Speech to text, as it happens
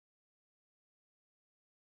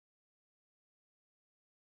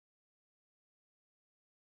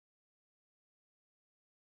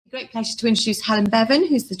Great pleasure to introduce Helen Bevan,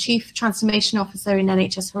 who's the Chief Transformation Officer in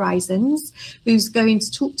NHS Horizons, who's going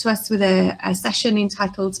to talk to us with a session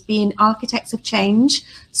entitled Being Architects of Change,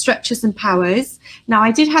 Structures and Powers. Now,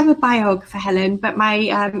 I did have a biog for Helen, but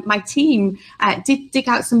my team did dig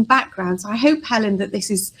out some background. So I hope, Helen, that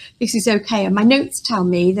this is okay. And my notes tell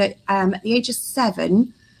me that at the age of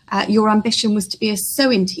 7, your ambition was to be a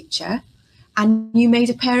sewing teacher, and you made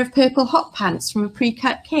a pair of purple hot pants from a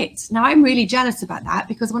pre-cut kit. Now, I'm really jealous about that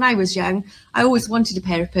because when I was young, I always wanted a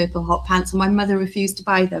pair of purple hot pants and my mother refused to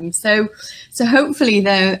buy them. So hopefully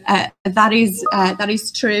that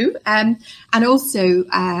is true. And also,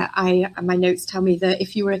 my notes tell me that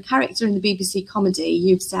if you were a character in the BBC comedy,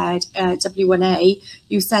 you've said, W1A,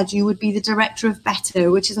 you said you would be the director of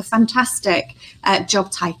Better, which is a fantastic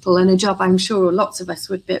job title and a job I'm sure lots of us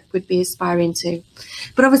would be aspiring to.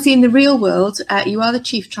 But obviously in the real world, you are the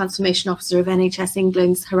Chief Transformation Officer of NHS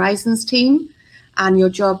England's Horizons team, and your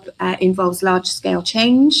job involves large-scale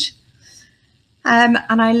change. And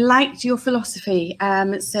I liked your philosophy,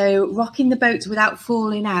 so rocking the boat without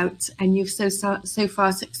falling out, and you've so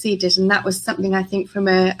far succeeded. And that was something I think from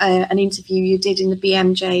an interview you did in the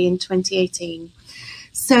BMJ in 2018.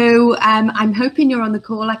 So I'm hoping you're on the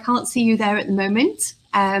call. I can't see you there at the moment,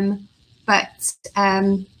 but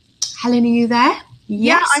Helen, are you there?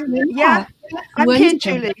 Yes, I'm here,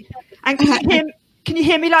 Julie. And can you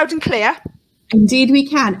hear me loud and clear? Indeed we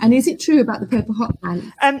can. And is it true about the purple hot pants?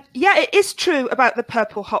 Yeah, it is true about the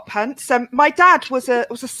purple hot pants. My dad was a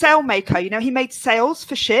sail maker. You know, he made sails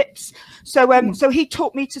for ships. So so he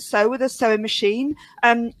taught me to sew with a sewing machine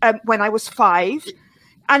when I was 5.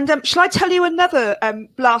 And shall I tell you another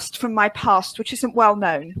blast from my past, which isn't well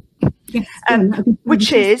known? Yes,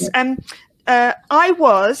 which is I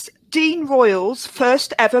was Dean Royal's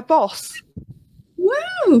first ever boss.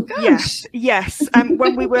 Wow, gosh. Yes.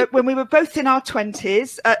 When we were both in our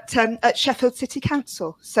 20s at Sheffield City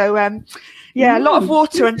Council. So yeah, a lot of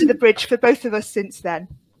water under the bridge for both of us since then.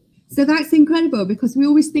 So that's incredible, because we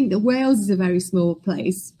always think that Wales is a very small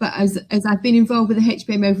place, but as I've been involved with the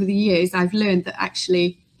HPM over the years, I've learned that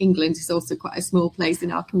actually England is also quite a small place in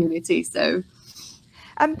our community. So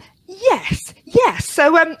yes.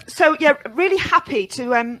 So yeah, really happy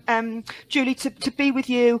to Julie to be with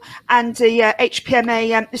you and the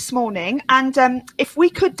HPMA this morning. And if we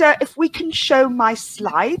can show my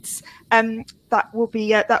slides, that will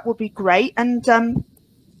be great. And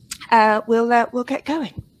we'll get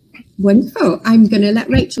going. Wonderful. I'm going to let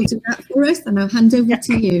Rachel do that for us, and I'll hand over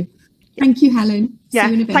to you. Thank you, Helen. Yeah. See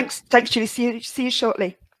you in a bit. Thanks, Julie. See you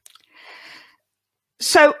shortly.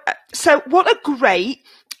 So what a great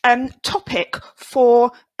topic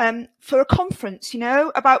for a conference, you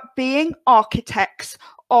know, about being architects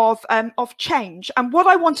of change. And what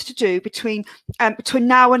I wanted to do between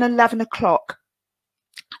now and 11 o'clock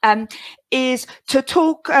is to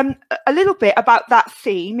talk a little bit about that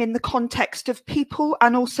theme in the context of people,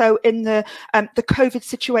 and also in the COVID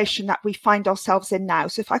situation that we find ourselves in now.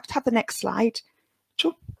 So if I could have the next slide.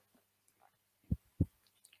 Sure.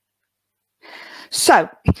 So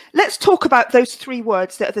let's talk about those 3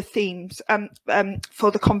 words that are the themes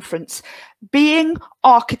for the conference: being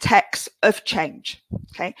architects of change.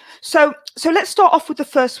 Okay, so let's start off with the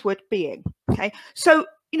first word, being. Okay, so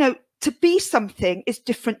you know, to be something is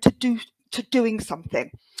different to doing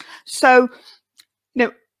something. So you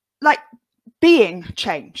know, like being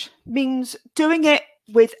change means doing it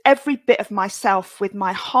with every bit of myself, with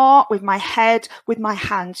my heart, with my head, with my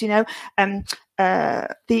hands. You know,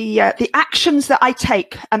 the actions that I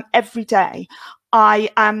take every day,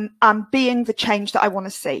 I'm being the change that I want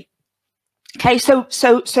to see. Okay,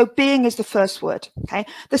 so being is the first word. Okay,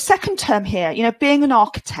 the second term here, you know, being an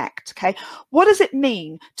architect. Okay, what does it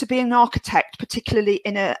mean to be an architect, particularly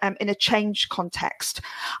in a change context?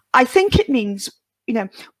 I think it means, you know,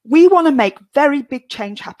 we want to make very big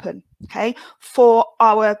change happen. Okay, for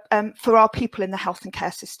our people in the health and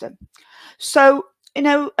care system. So you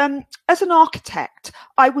know, as an architect,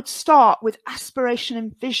 I would start with aspiration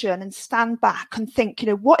and vision and stand back and think, you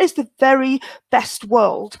know, what is the very best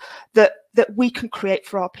world that we can create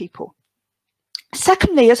for our people?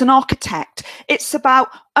 Secondly, as an architect, it's about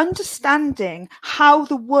understanding how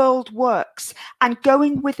the world works and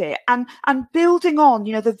going with it and building on,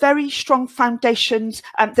 you know, the very strong foundations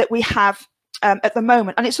that we have at the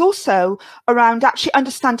moment. And it's also around actually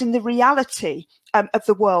understanding the reality of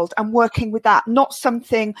the world and working with that, not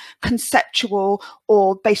something conceptual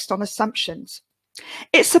or based on assumptions.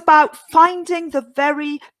 It's about finding the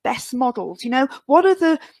very best models. You know,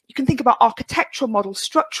 you can think about architectural models,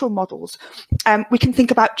 structural models. We can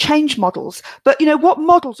think about change models. But, you know, what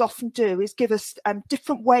models often do is give us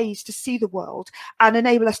different ways to see the world and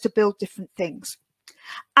enable us to build different things.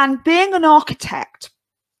 And being an architect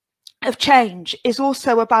of change is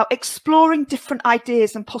also about exploring different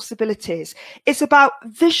ideas and possibilities. It's about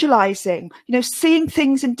visualizing, you know, seeing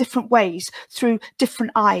things in different ways through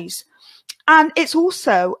different eyes. And it's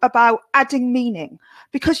also about adding meaning,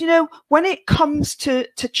 because, you know, when it comes to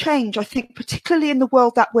change, I think particularly in the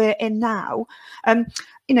world that we're in now,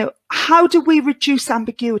 you know, how do we reduce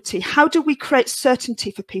ambiguity? How do we create certainty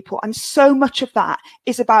for people? And so much of that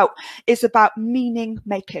is about meaning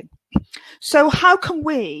making. So how can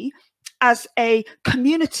we, as a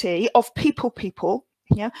community of people,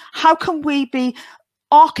 you know, how can we be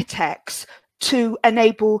architects to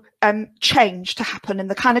enable change to happen,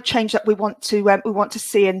 and the kind of change that we want to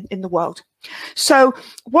see in the world? So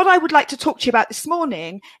what I would like to talk to you about this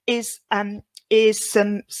morning is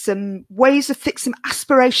some ways of fixing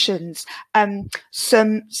aspirations,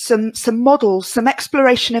 some models, some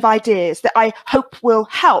exploration of ideas that I hope will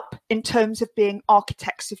help in terms of being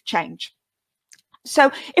architects of change.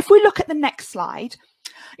 So if we look at the next slide,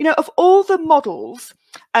 you know, of all the models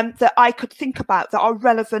that I could think about that are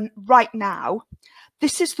relevant right now,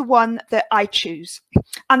 this is the one that I choose.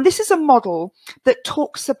 And this is a model that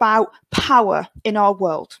talks about power in our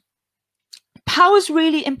world. Power is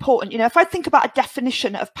really important. You know, if I think about a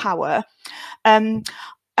definition of power, and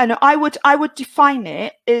I would define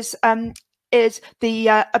it as is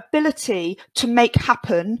the ability to make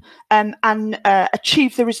happen and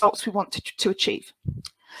achieve the results we want to achieve.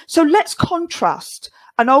 So let's contrast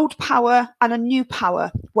an old power and a new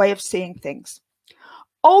power way of seeing things.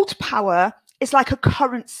 Old power is like a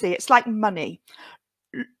currency. It's like money.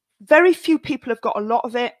 Very few people have got a lot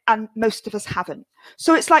of it, and most of us haven't.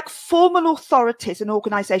 So it's like formal authorities and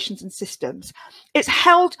organizations and systems. It's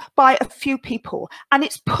held by a few people, and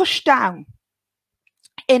it's pushed down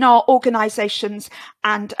in our organizations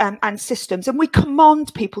and systems, and we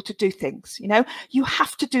command people to do things. You know, you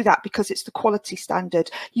have to do that because it's the quality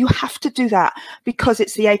standard. You have to do that because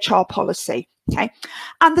it's the HR policy. Okay.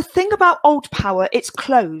 And the thing about old power, it's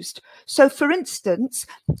closed. So for instance,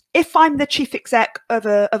 if I'm the chief exec of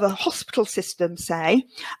a hospital system, say,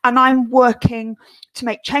 and I'm working to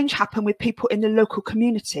make change happen with people in the local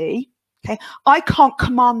community, okay, I can't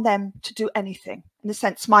command them to do anything. In the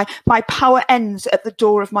sense, my power ends at the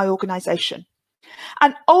door of my organization.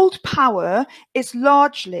 And old power is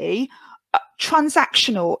largely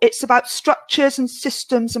transactional. It's about structures and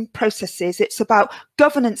systems and processes. It's about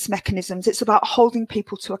governance mechanisms. It's about holding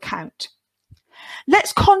people to account.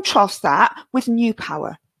 Let's contrast that with new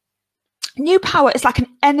power. New power is like an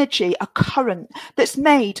energy, a current that's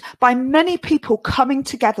made by many people coming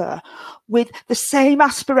together with the same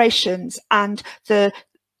aspirations and the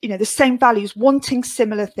same values, wanting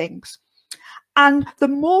similar things. And the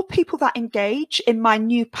more people that engage in my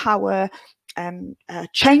new power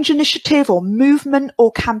change initiative or movement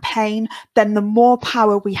or campaign, then the more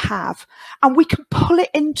power we have. And we can pull it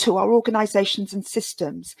into our organizations and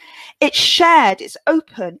systems. It's shared, it's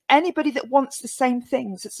open. Anybody that wants the same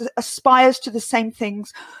things, that aspires to the same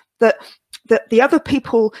things that the other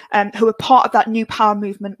people who are part of that new power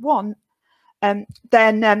movement want,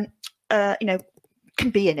 then can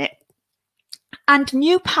be in it. And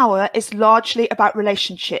new power is largely about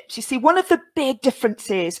relationships. You see, one of the big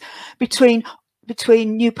differences between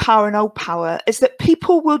new power and old power is that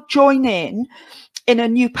people will join in a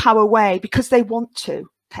new power way because they want to,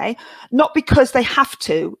 okay? Not because they have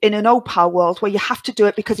to in an old power world where you have to do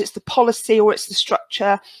it because it's the policy or it's the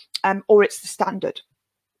structure or it's the standard.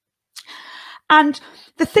 And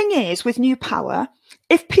the thing is, with new power,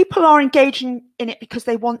 if people are engaging in it because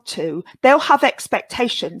they want to, they'll have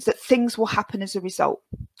expectations that things will happen as a result.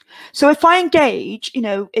 So if I engage,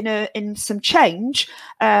 in some change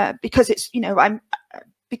because it's,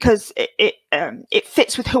 because it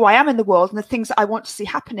fits with who I am in the world and the things that I want to see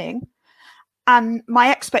happening, and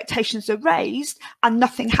my expectations are raised and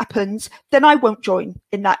nothing happens, then I won't join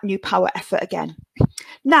in that new power effort again.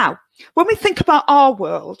 Now, when we think about our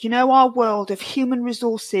world, our world of human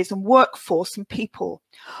resources and workforce and people,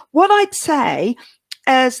 what I'd say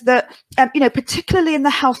is that, particularly in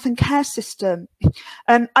the health and care system,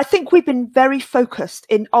 I think we've been very focused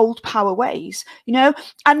in old power ways,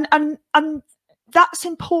 and that's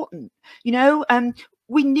important,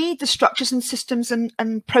 we need the structures and systems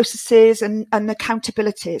and processes and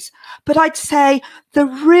accountabilities. But I'd say the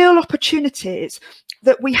real opportunities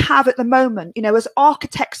that we have at the moment, you know, as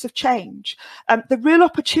architects of change, the real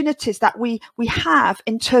opportunities that we have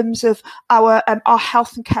in terms of our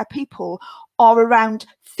health and care people are around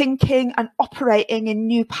thinking and operating in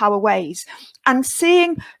new power ways, and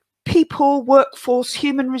seeing people, workforce,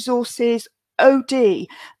 human resources, OD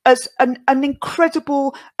as an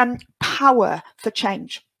incredible power for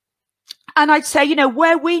change. And I'd say, you know,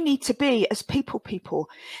 where we need to be as people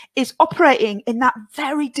is operating in that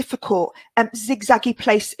very difficult zigzaggy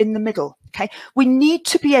place in the middle. Okay, we need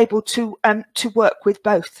to be able to work with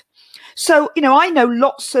both. So, you know, I know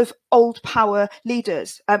lots of old power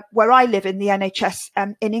leaders where I live in the NHS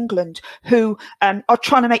in England who are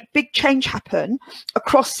trying to make big change happen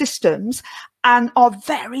across systems and are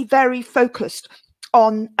very, very focused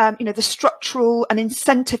on, you know, the structural and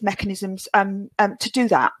incentive mechanisms to do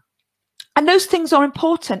that. And those things are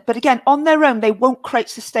important, but again, on their own, they won't create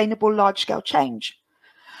sustainable large-scale change.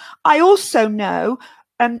 I also know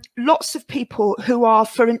lots of people who are,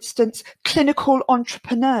 for instance, clinical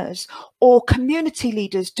entrepreneurs or community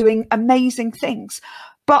leaders doing amazing things,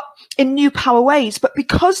 but in new power ways. But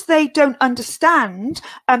because they don't understand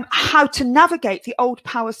how to navigate the old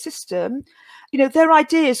power system, you know, their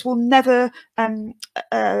ideas will never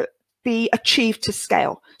be achieved to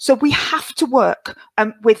scale. So we have to work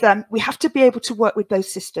with them. We have to be able to work with both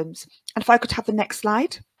systems. And if I could have the next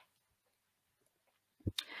slide.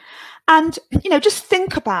 And, you know, just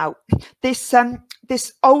think about this,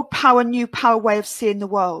 this old power, new power way of seeing the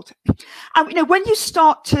world. And, you know, when you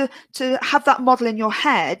start to have that model in your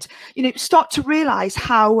head, you know, start to realize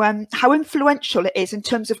how influential it is in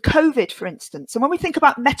terms of COVID, for instance. And when we think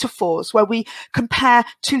about metaphors where we compare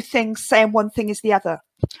two things, saying one thing is the other,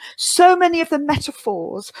 so many of the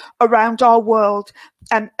metaphors around our world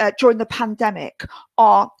during the pandemic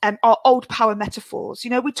are old power metaphors.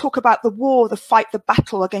 You know, we talk about the war, the fight, the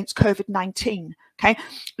battle against COVID-19. Okay,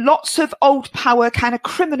 lots of old power kind of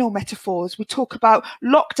criminal metaphors. We talk about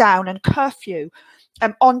lockdown and curfew.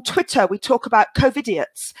 On Twitter, we talk about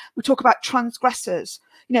COVIDiots. We talk about transgressors.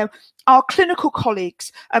 You know, our clinical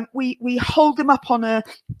colleagues, we hold them up on a,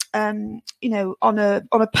 you know, on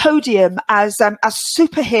a podium as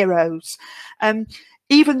superheroes,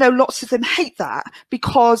 even though lots of them hate that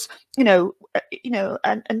because, you know,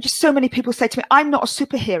 and just so many people say to me, I'm not a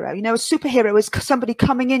superhero. You know, a superhero is somebody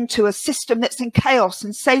coming into a system that's in chaos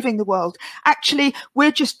and saving the world. Actually,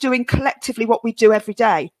 we're just doing collectively what we do every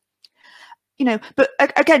day. You know, but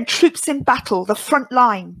again, troops in battle, the front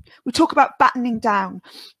line. We talk about battening down.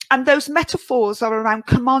 And those metaphors are around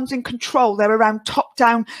command and control. They're around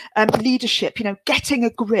top-down leadership, you know, getting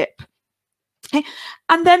a grip. Okay.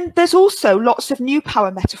 And then there's also lots of new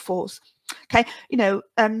power metaphors. Okay, you know,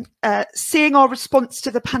 seeing our response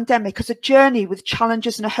to the pandemic as a journey with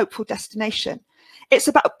challenges and a hopeful destination. It's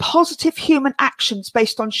about positive human actions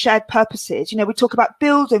based on shared purposes. You know, we talk about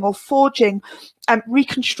building or forging and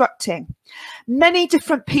reconstructing. Many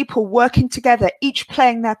different people working together, each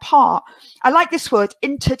playing their part. I like this word,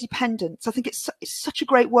 interdependence. I think it's such a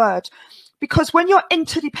great word. Because when you're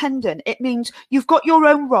interdependent, it means you've got your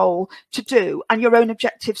own role to do and your own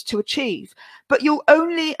objectives to achieve. But you'll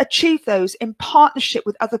only achieve those in partnership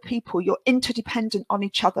with other people. You're interdependent on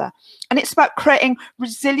each other. And it's about creating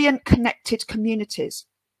resilient, connected communities.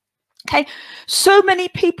 Okay, so many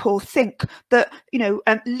people think that, you know,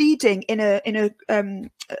 leading in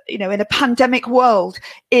a pandemic world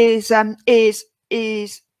is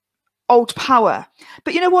old power.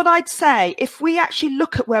 But you know what I'd say, if we actually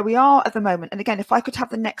look at where we are at the moment, and again, if I could have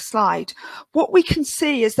the next slide, what we can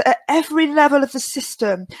see is that at every level of the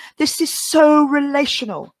system, this is so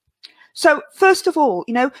relational. So first of all,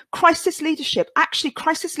 you know, crisis leadership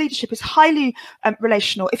is highly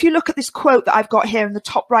relational. If you look at this quote that I've got here in the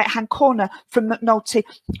top right-hand corner from McNulty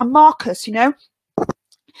and Marcus, you know,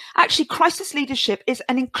 actually, crisis leadership is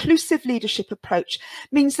an inclusive leadership approach,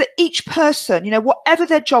 means that each person, you know, whatever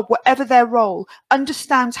their job, whatever their role,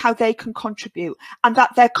 understands how they can contribute and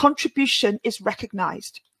that their contribution is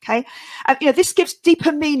recognized. Okay, you know, this gives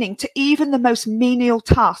deeper meaning to even the most menial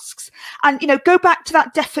tasks. And, you know, go back to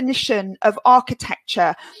that definition of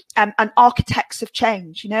architecture and architects of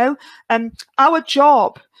change. You know, our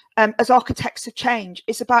job as architects of change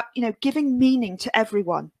is about, you know, giving meaning to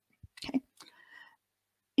everyone. Okay.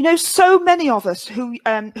 You know, so many of us who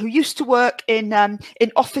used to work in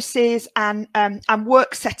offices and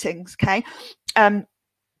work settings, okay,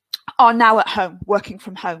 are now at home, working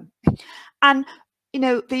from home. And you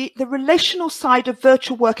know, the relational side of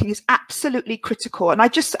virtual working is absolutely critical. And I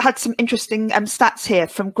just had some interesting stats here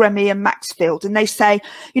from Gremy and Maxfield, and they say,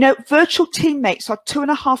 you know, virtual teammates are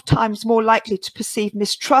 2.5 times more likely to perceive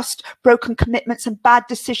mistrust, broken commitments and bad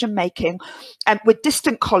decision making with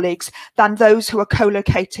distant colleagues than those who are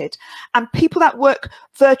co-located. And people that work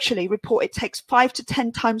virtually report it takes 5 to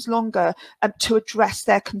 10 times longer to address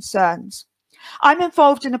their concerns. I'm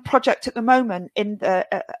involved in a project at the moment, in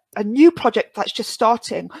a new project that's just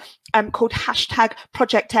starting, called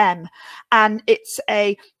 #Project M, and it's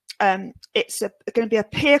going to be a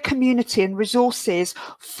peer community and resources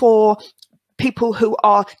for people who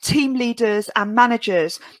are team leaders and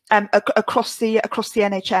managers across the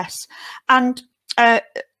NHS. And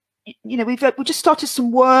you know, we just started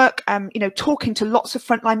some work, you know, talking to lots of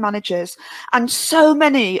frontline managers, and so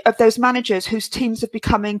many of those managers whose teams are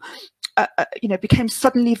becoming you know, became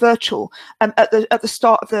suddenly virtual at the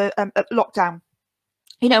start of the lockdown,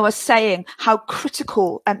 you know, are saying how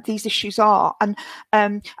critical these issues are, and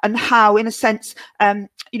how, in a sense,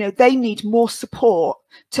 you know, they need more support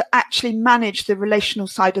to actually manage the relational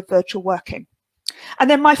side of virtual working. And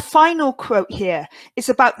then my final quote here is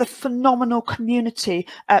about the phenomenal community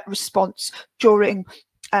response during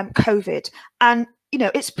COVID. And you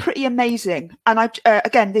know, it's pretty amazing. And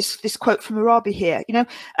again, this quote from Arabi here, you know,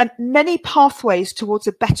 many pathways towards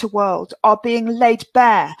a better world are being laid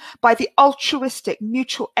bare by the altruistic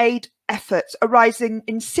mutual aid efforts arising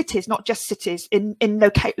in cities, not just cities, in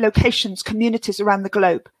locations, communities around the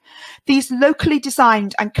globe. These locally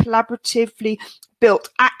designed and collaboratively built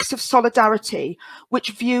acts of solidarity,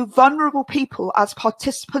 which view vulnerable people as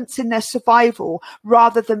participants in their survival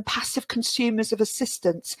rather than passive consumers of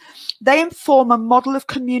assistance. They inform a model of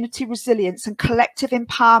community resilience and collective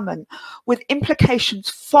empowerment with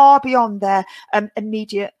implications far beyond their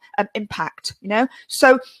immediate impact, you know.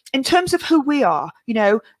 So in terms of who we are, you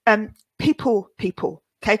know, people,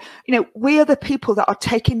 okay, you know, we are the people that are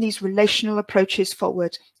taking these relational approaches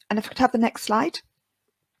forward. And if I could have the next slide.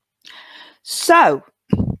 So,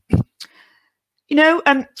 you know,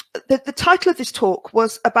 the title of this talk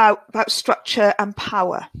was about structure and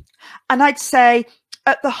power. And I'd say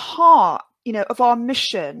at the heart, you know, of our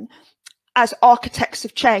mission as architects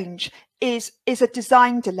of change is a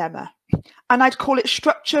design dilemma. And I'd call it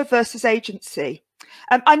structure versus agency.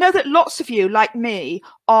 I know that lots of you, like me,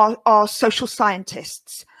 are social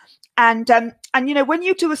scientists. And you know, when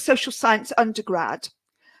you do a social science undergrad,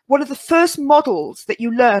 one of the first models that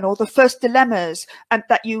you learn, or the first dilemmas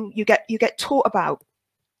that you get taught about,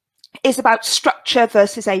 is about structure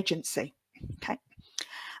versus agency. Okay,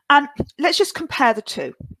 and let's just compare the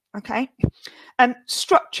two. Okay,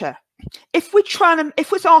 structure. If we're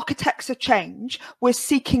architects of change, we're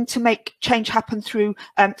seeking to make change happen through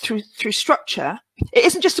structure. It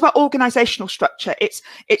isn't just about organizational structure. It's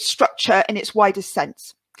structure in its widest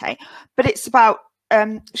sense. Okay, but it's about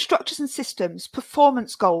structures and systems,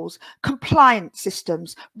 performance goals, compliance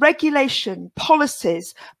systems, regulation,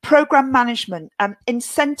 policies, program management,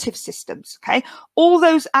 incentive systems. Okay, all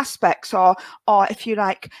those aspects are, if you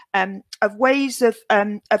like, of ways of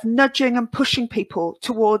nudging and pushing people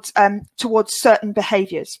towards certain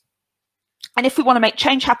behaviours. And if we want to make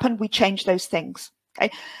change happen, we change those things. Okay,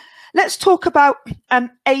 let's talk about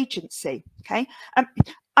agency. Okay.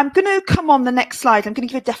 I'm going to come on the next slide. I'm going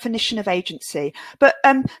to give a definition of agency, but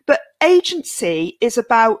agency is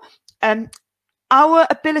about our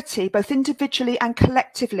ability, both individually and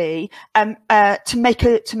collectively, to make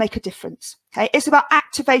a difference. Okay, it's about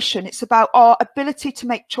activation. It's about our ability to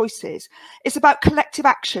make choices. It's about collective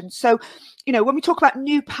action. So, you know, when we talk about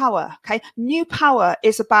new power, okay, new power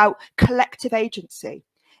is about collective agency.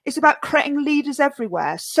 It's about creating leaders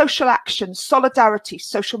everywhere, social action, solidarity,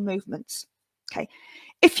 social movements. Okay.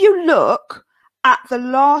 If you look at the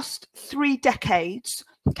last 3 decades,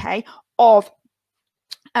 okay, of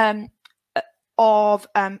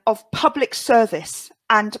public service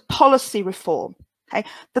and policy reform, okay,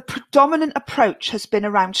 the predominant approach has been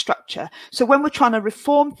around structure. So when we're trying to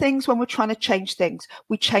reform things, when we're trying to change things,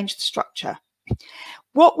 we change the structure.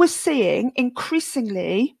 What we're seeing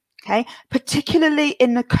increasingly, okay, particularly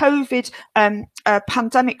in the COVID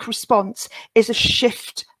pandemic response, is a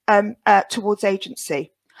shift towards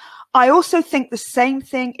agency. I also think the same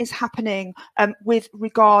thing is happening with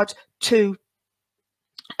regard to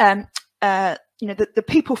you know, the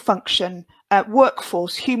people function,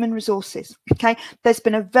 workforce, human resources. Okay, there's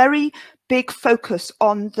been a very big focus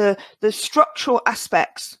on the structural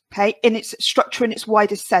aspects, okay, in its structure in its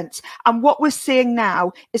widest sense. And what we're seeing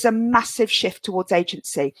now is a massive shift towards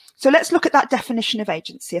agency. So let's look at that definition of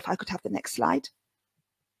agency. If I could have the next slide.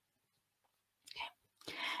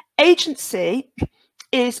 Agency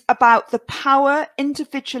is about the power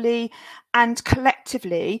individually and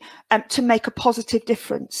collectively to make a positive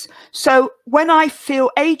difference. So when I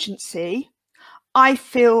feel agency, I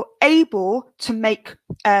feel able to make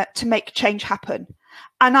change happen,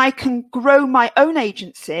 and I can grow my own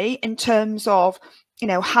agency in terms of, you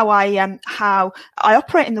know, how I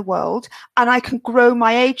operate in the world, and I can grow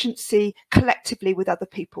my agency collectively with other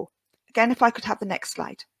people. Again, if I could have the next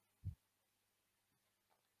slide.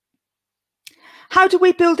 How do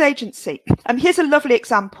we build agency? Here's a lovely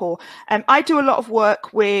example. I do a lot of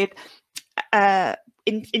work with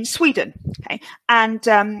in Sweden, okay, and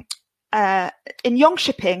in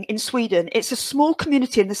Jönköping in Sweden, it's a small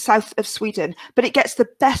community in the south of Sweden, but it gets the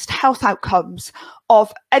best health outcomes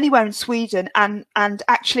of anywhere in Sweden and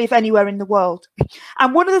actually of anywhere in the world.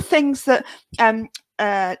 And one of the things that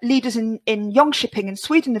leaders in Jönköping in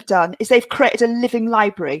Sweden have done is they've created a living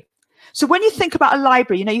library. So when you think about a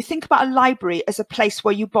library, you know, you think about a library as a place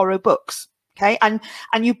where you borrow books, okay, and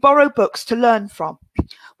you borrow books to learn from.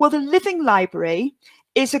 Well, the living library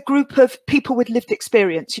is a group of people with lived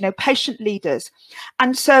experience, you know, patient leaders.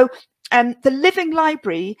 And so the living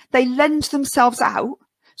library, they lend themselves out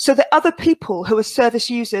so that other people who are service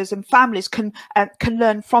users and families can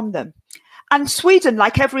learn from them. And Sweden,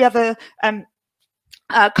 like every other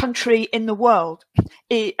country in the world,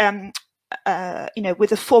 you know,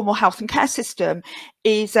 with a formal health and care system,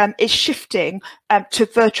 is shifting to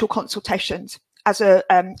virtual consultations as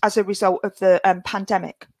a result of the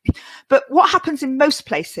pandemic. But what happens in most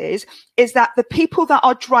places is that the people that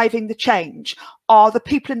are driving the change are the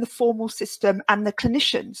people in the formal system and the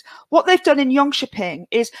clinicians. What they've done in Jönköping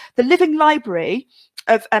is the living library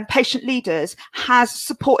of patient leaders has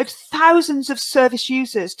supported thousands of service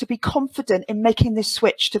users to be confident in making this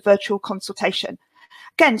switch to virtual consultation.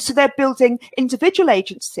 Again, so they're building individual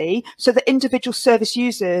agency so that individual service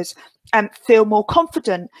users feel more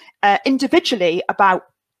confident individually about,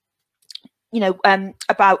 you know,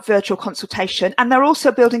 about virtual consultation. And they're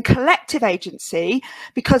also building collective agency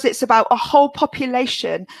because it's about a whole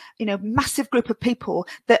population, you know, massive group of people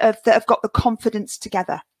that have got the confidence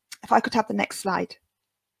together. If I could have the next slide.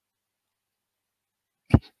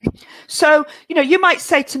 So, you know, you might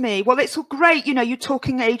say to me, well, it's all great, you know, you're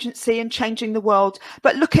talking agency and changing the world,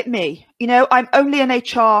 but look at me, you know, I'm only an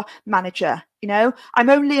HR manager, you know, I'm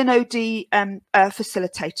only an OD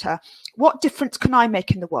facilitator. What difference can I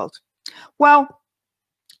make in the world? Well,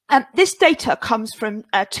 this data comes from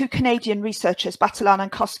two Canadian researchers, Batalan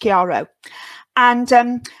and Coschiaro,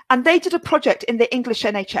 and they did a project in the English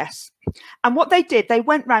NHS. And what they did, they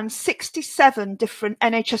went around 67 different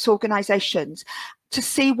NHS organisations to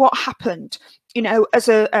see what happened, you know, as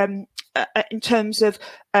in terms of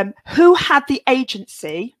who had the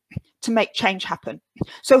agency to make change happen.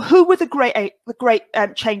 So who were the great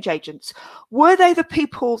change agents? Were they the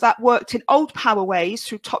people that worked in old power ways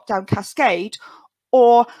through top-down cascade,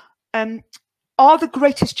 or are the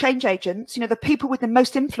greatest change agents, you know, the people with the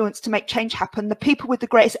most influence to make change happen, the people with the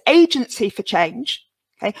greatest agency for change,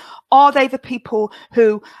 okay, are they the people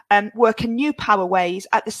who work in new power ways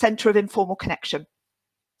at the centre of informal connection?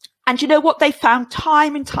 And you know what they found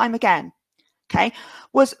time and time again, okay,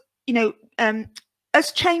 was, you know,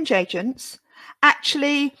 as change agents,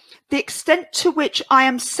 actually the extent to which I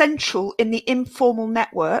am central in the informal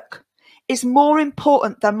network is more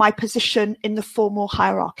important than my position in the formal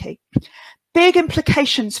hierarchy. Big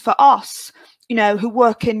implications for us, you know, who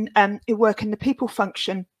work in the people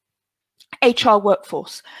function, HR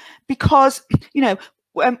workforce, because, you know,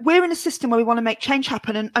 we're in a system where we want to make change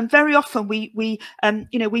happen, and very often we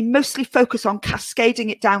mostly focus on cascading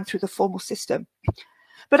it down through the formal system.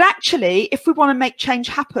 But actually, if we want to make change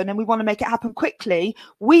happen and we want to make it happen quickly,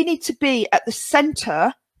 we need to be at the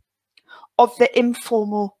centre of the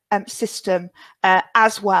informal system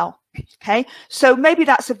as well. Okay, so maybe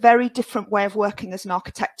that's a very different way of working as an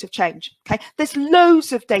architect of change. Okay, there's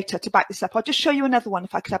loads of data to back this up. I'll just show you another one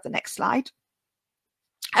if I could have the next slide.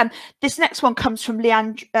 This next one comes from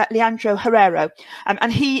Leandro Herrero,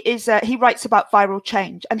 and he writes about viral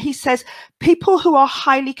change, and he says people who are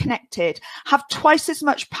highly connected have twice as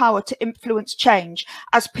much power to influence change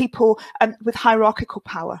as people with hierarchical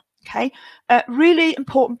power. Okay, really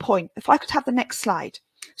important point. If I could have the next slide.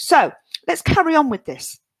 So let's carry on with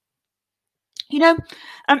this. You know,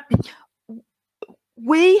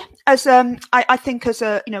 we as I think as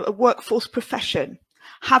a workforce profession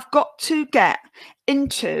have got to get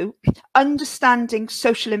into understanding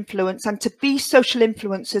social influence and to be social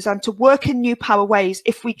influencers and to work in new power ways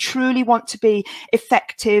if we truly want to be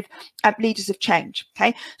effective leaders of change.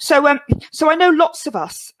 Okay, so I know lots of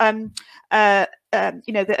us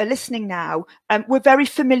that are listening now, we're very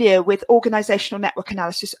familiar with organizational network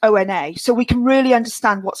analysis, ONA, so we can really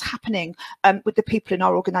understand what's happening with the people in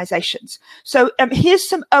our organizations. So here's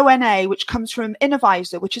some ONA, which comes from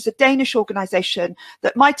Innovisor, which is a Danish organization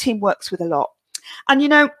that my team works with a lot. And, you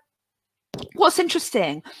know, what's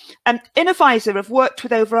interesting, Innovisor have worked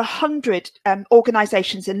with over 100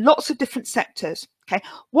 organizations in lots of different sectors. Okay,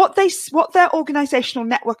 what their organizational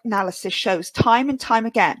network analysis shows time and time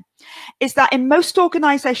again is that in most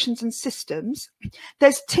organizations and systems,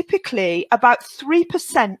 there's typically about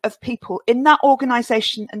 3% of people in that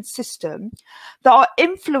organization and system that are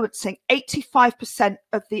influencing 85%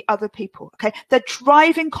 of the other people. Okay, they're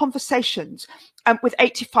driving conversations with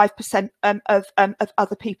 85% of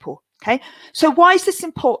other people. Okay, so why is this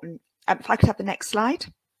important? If I could have the next slide.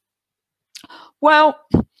 Well,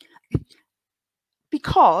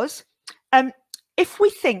 because if we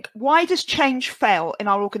think, why does change fail in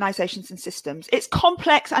our organizations and systems? It's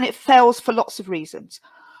complex and it fails for lots of reasons.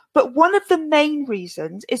 But one of the main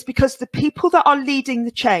reasons is because the people that are leading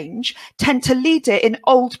the change tend to lead it in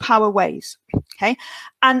old power ways, okay?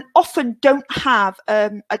 And often don't have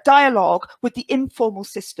a dialogue with the informal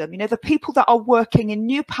system, you know, the people that are working in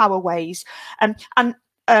new power ways and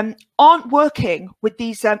aren't working with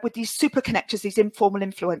these super connectors, these informal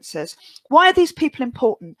influencers. Why are these people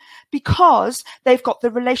important? Because they've got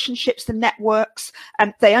the relationships, the networks,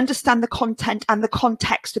 and they understand the content and the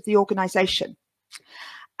context of the organization.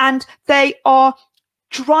 And they are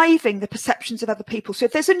driving the perceptions of other people. So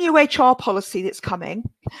if there's a new HR policy that's coming,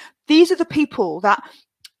 these are the people that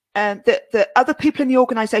the other people in the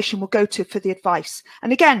organization will go to for the advice.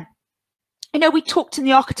 And again, you know, we talked in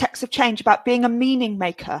the Architects of Change about being a meaning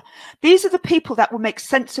maker. These are the people that will make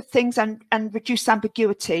sense of things and reduce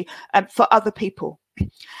ambiguity for other people.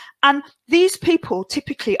 And these people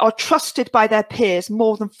typically are trusted by their peers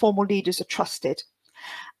more than formal leaders are trusted.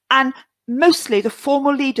 And mostly the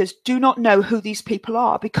formal leaders do not know who these people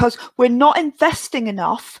are because we're not investing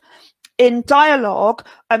enough in dialogue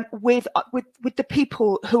with the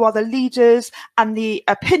people who are the leaders and the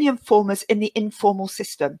opinion formers in the informal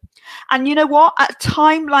system. And you know what? At a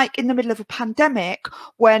time like in the middle of a pandemic,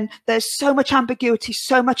 when there's so much ambiguity,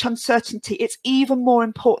 so much uncertainty, it's even more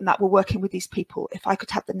important that we're working with these people. If I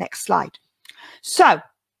could have the next slide. So,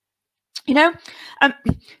 you know,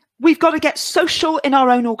 we've got to get social in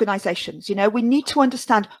our own organizations. You know, we need to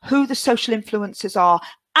understand who the social influencers are.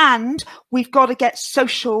 And we've got to get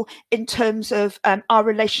social in terms of our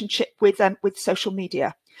relationship with social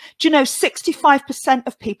media. Do you know 65%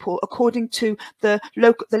 of people, according to the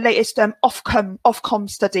latest Ofcom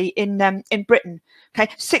study in Britain, okay,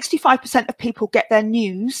 65% of people get their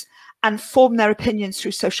news and form their opinions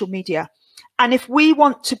through social media. And if we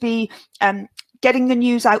want to be getting the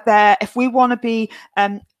news out there, if we want to be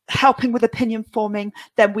helping with opinion forming,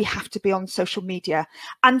 then we have to be on social media.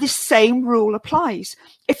 And the same rule applies.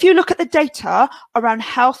 If you look at the data around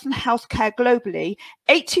health and healthcare globally,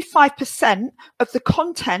 85% of the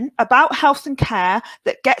content about health and care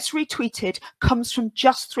that gets retweeted comes from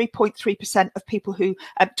just 3.3% of people who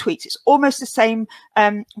tweet. It's almost the same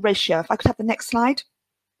ratio. If I could have the next slide.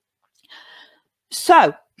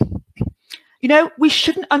 So, you know, we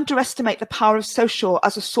shouldn't underestimate the power of social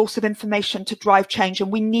as a source of information to drive change,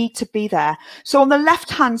 and we need to be there. So on the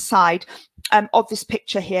left-hand side of this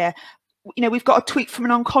picture here, you know, we've got a tweet from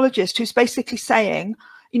an oncologist who's basically saying,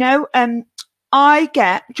 you know, I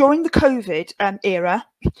get, during the COVID era,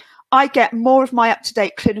 I get more of my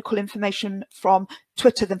up-to-date clinical information from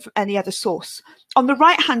Twitter than from any other source. On the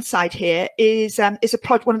right-hand side here is one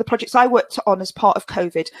of the projects I worked on as part of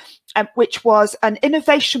COVID, which was an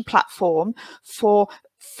innovation platform for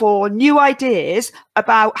new ideas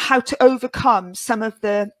about how to overcome some of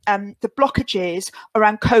the blockages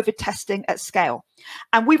around COVID testing at scale.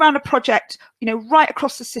 And we ran a project, you know, right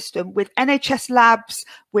across the system with NHS labs,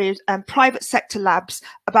 with private sector labs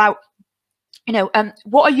about, you know,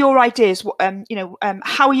 what are your ideas? You know,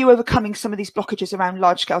 how are you overcoming some of these blockages around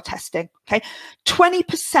large-scale testing? Okay,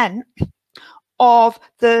 20% of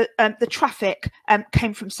the traffic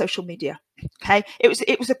came from social media. Okay, it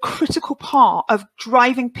was a critical part of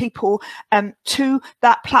driving people to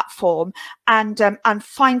that platform and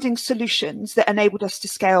finding solutions that enabled us to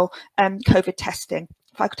scale COVID testing.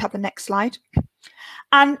 If I could have the next slide.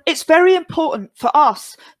 And it's very important for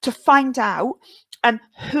us to find out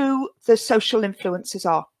who the social influencers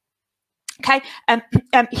are. Okay,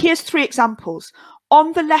 here's 3 examples.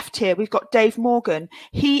 On the left here, we've got Dave Morgan.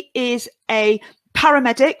 He is a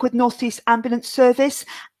paramedic with North East Ambulance Service,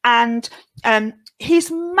 and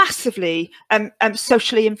he's massively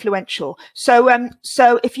socially influential. So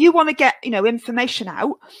if you want to get, you know, information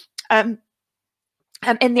out,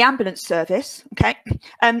 in the ambulance service, okay,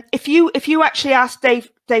 if you actually ask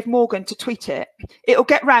Dave Morgan to tweet it, it'll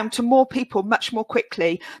get round to more people much more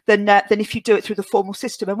quickly than if you do it through the formal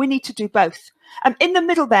system, and we need to do both. In the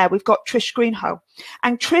middle there, we've got Trish Greenhoe,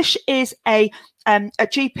 and Trish is a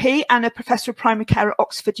GP and a professor of primary care at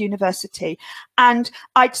Oxford University, and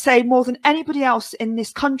I'd say more than anybody else in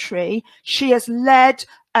this country, she has led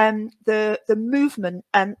the movement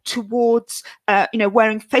towards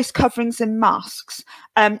wearing face coverings and masks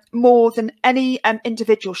more than any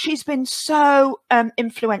individual. She's been so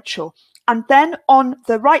influential. And then on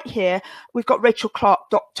the right here, we've got Rachel Clark,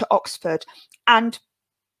 Dr. Oxford, and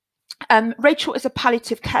Rachel is a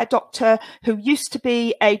palliative care doctor who used to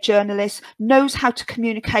be a journalist, knows how to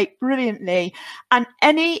communicate brilliantly, and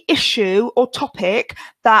any issue or topic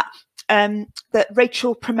that that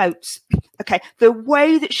Rachel promotes, okay, the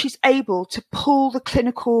way that she's able to pull the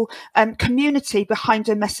clinical community behind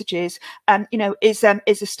her messages,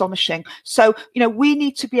 is astonishing. So, we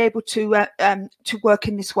need to be able to work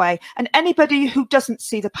in this way. And anybody who doesn't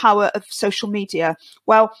see the power of social media,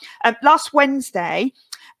 well, last Wednesday,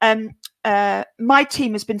 my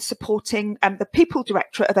team has been supporting the People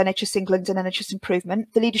Directorate of NHS England and NHS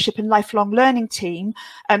Improvement, the Leadership and Lifelong Learning team,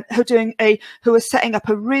 who are setting up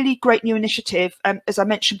a really great new initiative, as I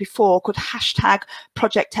mentioned before, called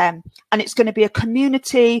 #Project M, and it's going to be a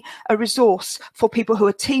community, a resource for people who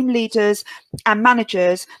are team leaders and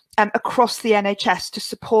managers across the NHS to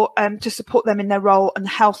support them in their role and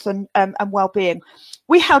health and well-being.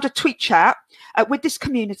 We held a tweet chat with this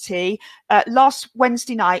community last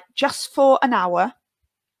Wednesday night, just for an hour,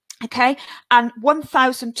 okay, and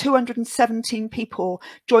 1,217 people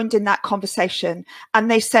joined in that conversation,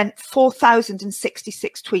 and they sent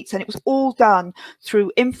 4,066 tweets, and it was all done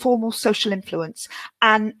through informal social influence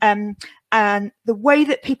and the way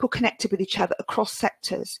that people connected with each other across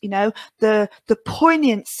sectors. The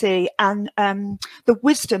poignancy and the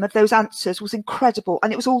wisdom of those answers was incredible,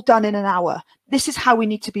 and it was all done in an hour. This is how we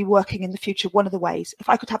need to be working in the future, one of the ways. If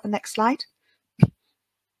I could have the next slide.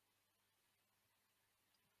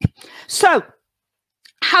 So,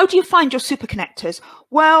 how do you find your super connectors?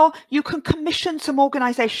 Well, you can commission some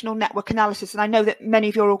organisational network analysis, and I know that many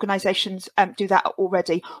of your organisations do that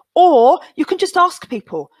already, or you can just ask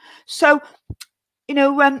people. So,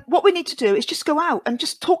 what we need to do is just go out and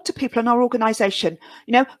just talk to people in our organisation.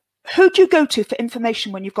 Who do you go to for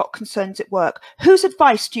information when you've got concerns at work? Whose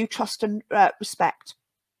advice do you trust and respect?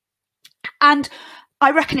 And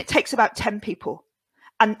I reckon it takes about 10 people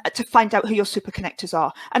and to find out who your super connectors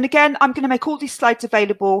are. And again, I'm going to make all these slides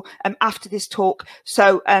available after this talk.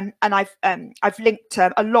 So, and I've linked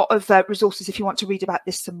a lot of resources if you want to read about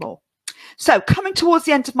this some more. So, coming towards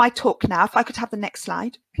the end of my talk now, if I could have the next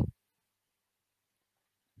slide.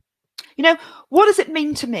 What does it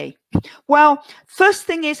mean to me? Well, first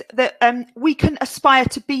thing is that we can aspire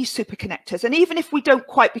to be super connectors. And even if we don't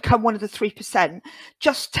quite become one of the 3%,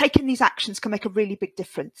 just taking these actions can make a really big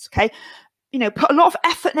difference, okay? Put a lot of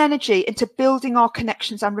effort and energy into building our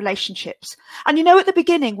connections and relationships. And at the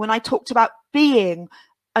beginning, when I talked about being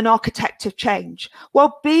an architect of change,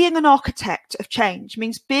 well, being an architect of change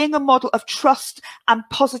means being a model of trust and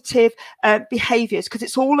positive behaviours, because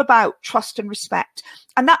it's all about trust and respect.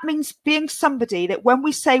 And that means being somebody that when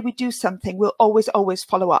we say we do something, we'll always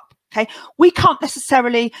follow up. Okay, we can't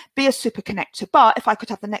necessarily be a super connector, but if I could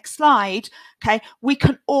have the next slide, okay, we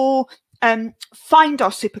can all find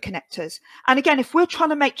our super connectors. And again, if we're trying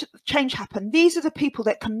to make change happen, these are the people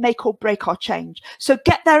that can make or break our change. So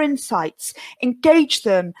get their insights, engage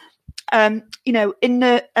them, in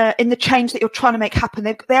the change that you're trying to make happen.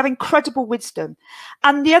 They have incredible wisdom.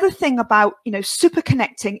 And the other thing about, super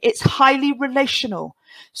connecting, it's highly relational.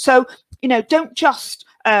 So, don't just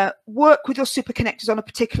work with your super connectors on a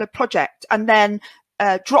particular project and then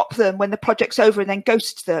drop them when the project's over and then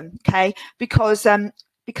ghost them, okay? Because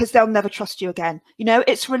they'll never trust you again.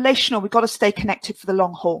 It's relational. We've got to stay connected for the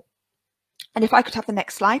long haul. And if I could have the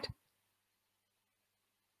next slide.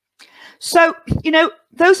 So,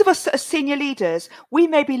 those of us that are senior leaders, we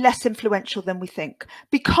may be less influential than we think,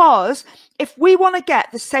 because if we want to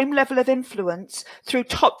get the same level of influence through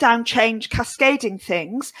top-down change, cascading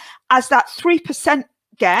things, as that 3%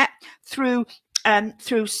 get through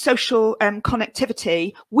social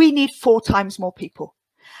connectivity, we need 4 times more people.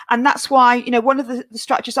 And that's why, one of the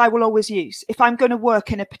strategies I will always use if I'm going to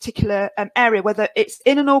work in a particular area, whether it's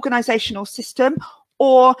in an organizational system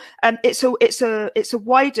or it's a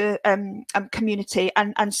wider community,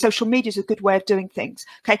 and social media is a good way of doing things.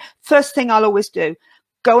 Okay, first thing I'll always do,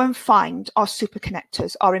 go and find our super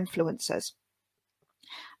connectors, our influencers.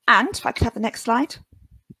 And if I could have the next slide.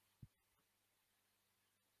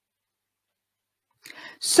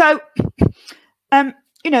 So,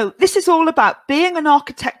 you know, this is all about being an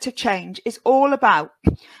architect of change, is all about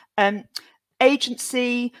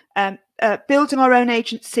agency, building our own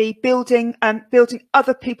agency, building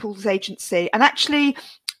other people's agency, and actually,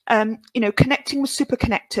 you know, connecting with super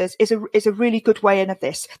connectors is a really good way in of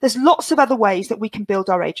this. There's lots of other ways that we can build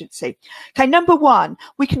our agency. Okay, number one,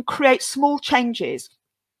 we can create small changes,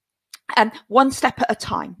 one step at a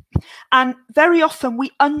time. And very often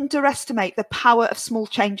we underestimate the power of small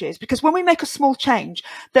changes, because when we make a small change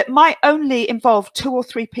that might only involve 2 or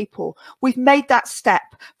 3 people, we've made that step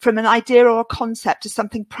from an idea or a concept to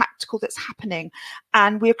something practical that's happening,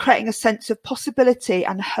 and we're creating a sense of possibility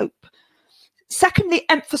and hope. Secondly,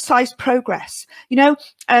 emphasize progress. You know,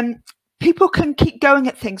 people can keep going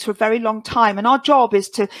at things for a very long time, and our job is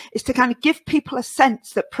to kind of give people a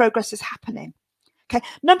sense that progress is happening. Okay.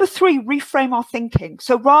 Number 3, reframe our thinking.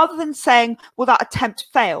 So rather than saying, well, that attempt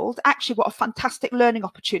failed, actually, what a fantastic learning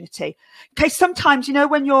opportunity. Okay. Sometimes, you know,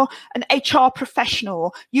 when you're an HR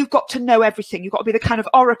professional, you've got to know everything. You've got to be the kind of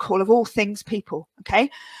oracle of all things people. Okay.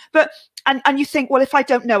 But, and you think, well, if I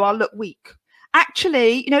don't know, I'll look weak.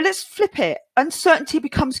 Actually, you know, let's flip it. Uncertainty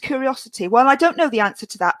becomes curiosity. Well, I don't know the answer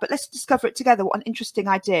to that, but let's discover it together. What an interesting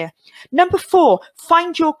idea. Number 4,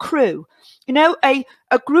 find your crew. You know, a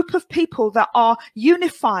group of people that are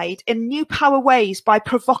unified in new power ways by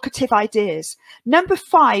provocative ideas. Number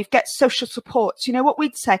 5, get social supports. You know what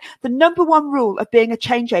we'd say? The number 1 rule of being a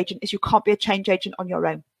change agent is you can't be a change agent on your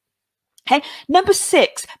own. Okay. Number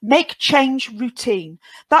 6, make change routine.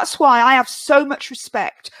 That's why I have so much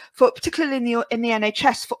respect for, particularly in the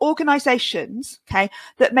NHS, for organisations, okay,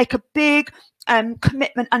 that make a big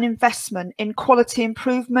commitment and investment in quality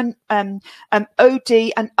improvement, OD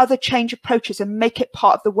and other change approaches, and make it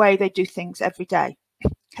part of the way they do things every day.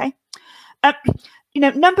 Okay. You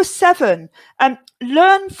know, number 7,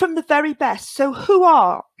 learn from the very best. So who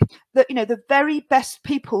are the very best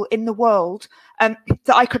people in the world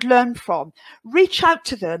that I could learn from? Reach out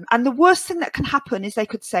to them. And the worst thing that can happen is they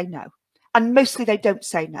could say no. And mostly they don't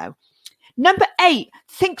say no. Number 8,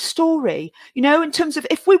 think story. You know, in terms of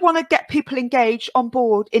if we want to get people engaged on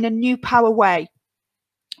board in a new power way,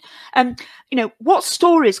 you know, what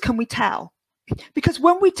stories can we tell? Because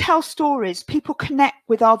when we tell stories, people connect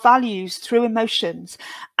with our values through emotions.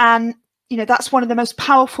 And, you know, that's one of the most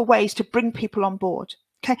powerful ways to bring people on board.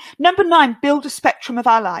 Okay. Number 9, build a spectrum of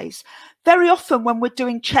allies. Very often when we're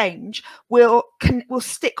doing change, we'll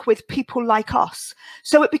stick with people like us.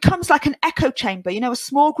 So it becomes like an echo chamber, you know, a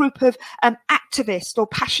small group of activists or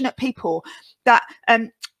passionate people that,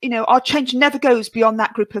 you know, our change never goes beyond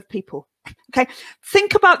that group of people. Okay,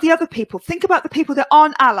 think about the other people. Think about the people that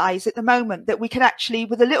aren't allies at the moment that we can actually,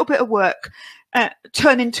 with a little bit of work,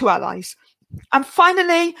 turn into allies. And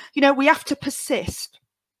finally, you know, we have to persist.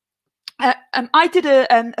 I did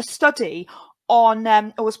a study on,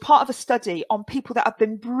 or was part of a study on people that have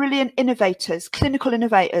been brilliant innovators, clinical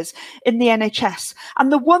innovators in the NHS. And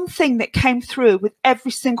the one thing that came through with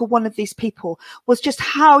every single one of these people was just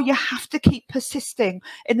how you have to keep persisting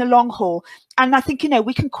in the long haul. And I think, you know,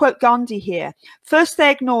 we can quote Gandhi here. First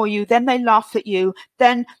they ignore you, then they laugh at you,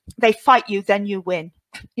 then they fight you, then you win.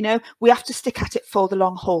 You know, we have to stick at it for the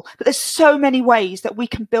long haul. But there's so many ways that we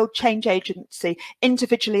can build change agency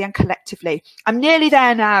individually and collectively. I'm nearly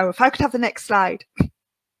there now. If I could have the next slide.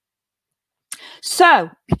 So,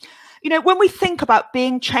 you know, when we think about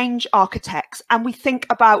being change architects and we think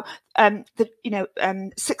about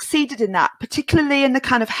succeeded in that, particularly in the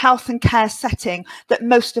kind of health and care setting that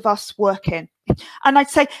most of us work in. And I'd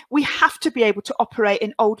say we have to be able to operate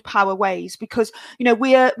in old power ways, because, you know,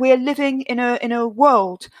 we are living in a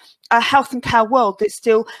world, a health and care world that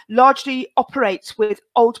still largely operates with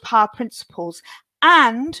old power principles.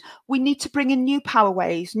 And we need to bring in new power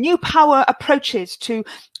ways, new power approaches to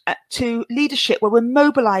leadership, where we're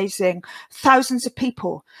mobilizing thousands of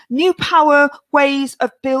people, new power ways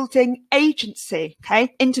of building agency,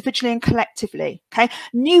 okay, individually and collectively, okay,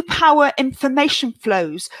 new power information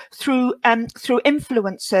flows through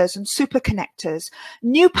influencers and super connectors,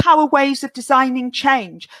 new power ways of designing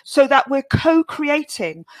change so that we're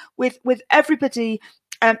co-creating with everybody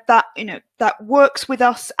that works with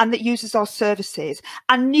us and that uses our services,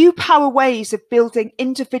 and new power ways of building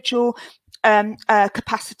individual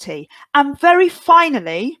capacity. And very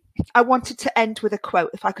finally, I wanted to end with a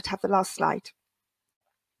quote, if I could have the last slide.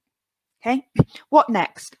 Okay, what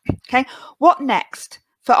next? Okay, what next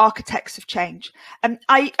for architects of change?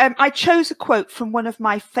 I chose a quote from one of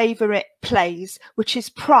my favourite plays, which is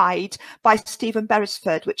Pride by Stephen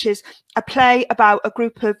Beresford, which is a play about a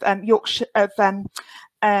group of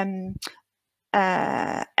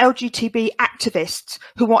LGTB activists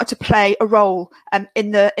who wanted to play a role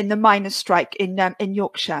in the miners' strike in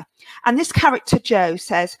Yorkshire. And this character Joe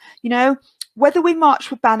says, you know, whether we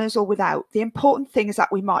march with banners or without, the important thing is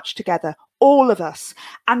that we march together, all of us.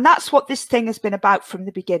 And that's what this thing has been about from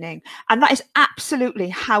the beginning. And that is absolutely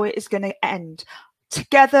how it is going to end.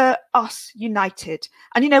 Together, us, united.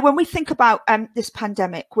 And, you know, when we think about this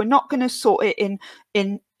pandemic, we're not going to sort it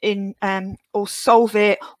or solve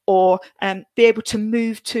it or be able to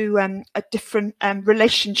move to a different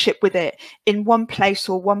relationship with it in one place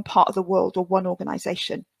or one part of the world or one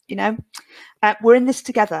organization. You know, we're in this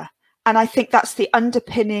together. And I think that's the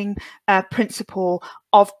underpinning principle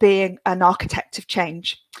of being an architect of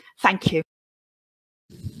change. Thank you.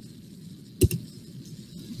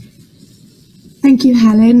 Thank you,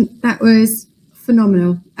 Helen. That was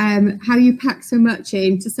phenomenal. How you packed so much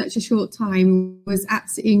into such a short time was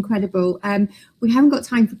absolutely incredible. We haven't got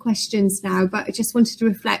time for questions now, but I just wanted to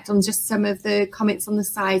reflect on just some of the comments on the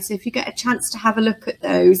side. So if you get a chance to have a look at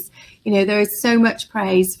those, you know, there is so much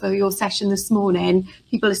praise for your session this morning.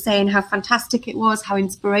 People are saying how fantastic it was, how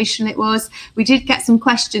inspirational it was. We did get some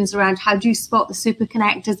questions around how do you spot the super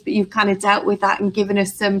connectors, but you've kind of dealt with that and given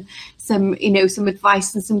us some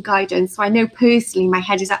advice and some guidance. So I know personally my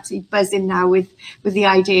head is absolutely buzzing now with the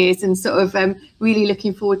ideas and sort of really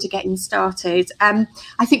looking forward to getting started. I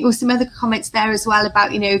think there were some other comments there as well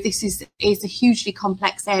about, you know, this is a hugely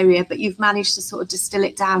complex area, but you've managed to sort of distill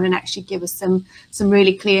it down and actually give us some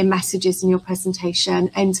really clear messages in your presentation.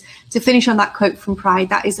 And to finish on that quote from Pride,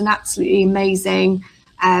 that is an absolutely amazing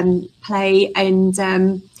play, and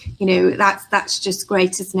you know, that's just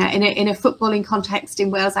great, isn't it? In a footballing context in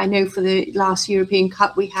Wales, I know for the last European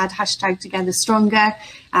Cup we had #TogetherStronger.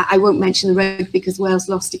 I won't mention the rugby because Wales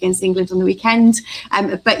lost against England on the weekend,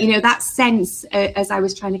 but you know, that sense, as I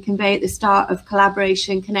was trying to convey at the start, of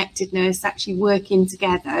collaboration, connectedness, actually working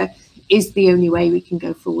together, is the only way we can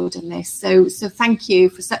go forward in this. So thank you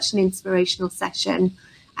for such an inspirational session,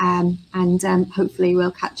 and hopefully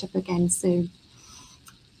we'll catch up again soon.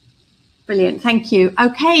 Brilliant, thank you.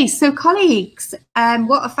 Okay, so colleagues,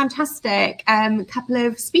 what a fantastic couple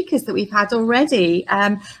of speakers that we've had already,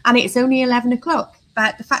 and it's only 11 o'clock,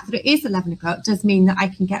 but the fact that it is 11 o'clock does mean that I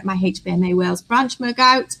can get my HPMA Wales branch mug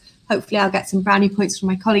out. Hopefully I'll get some brownie points from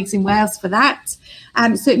my colleagues in Wales for that.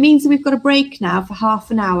 So it means that we've got a break now for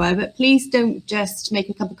half an hour, but please don't just make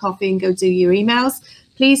a cup of coffee and go do your emails.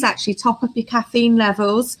 Please actually top up your caffeine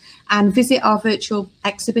levels and visit our virtual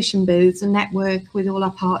exhibition booths and network with all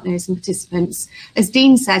our partners and participants. As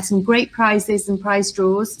Dean said, some great prizes and prize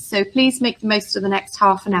draws, so please make the most of the next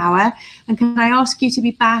half an hour. And can I ask you to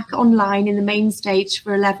be back online in the main stage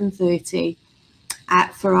for 11:30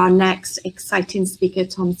 for our next exciting speaker,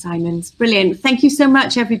 Tom Simons. Brilliant. Thank you so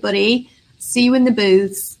much, everybody. See you in the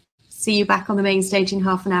booths. See you back on the main stage in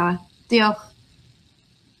half an hour. Diolch.